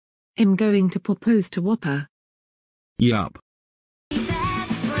Him going to propose to Whopper. Yup.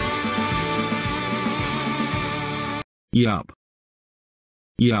 Yup.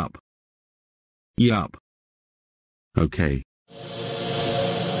 Yup. Yup. Okay.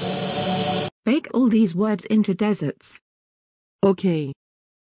 Bake all these words into deserts. Okay.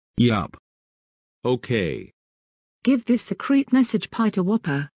 Yup. Okay. Give this secret message pie to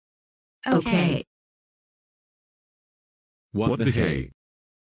Whopper. Okay. What the hey?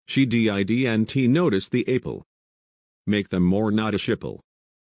 She didn't notice the apple. Make them more not a shipple.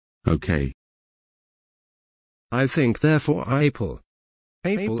 Okay. I think therefore apple.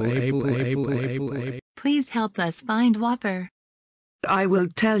 Apple. Please help us find Whopper. I will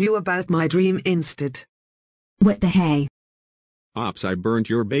tell you about my dream instead. What the hey? Ops, I burnt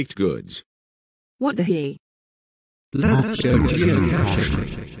your baked goods. What the hey? Let's go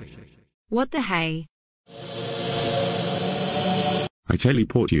geocaching. What the hey? I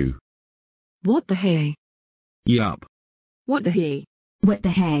teleport you. What the hey? Yup. What the hey? What the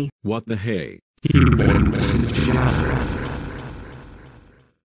hey? What the hey?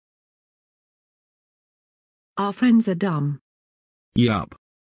 Our friends are dumb. Yup.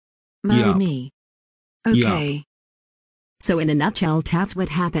 Marry Yup. me. Yup. Okay. So in a nutshell, that's what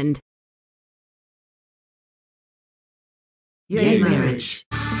happened. Yay, Yay, marriage.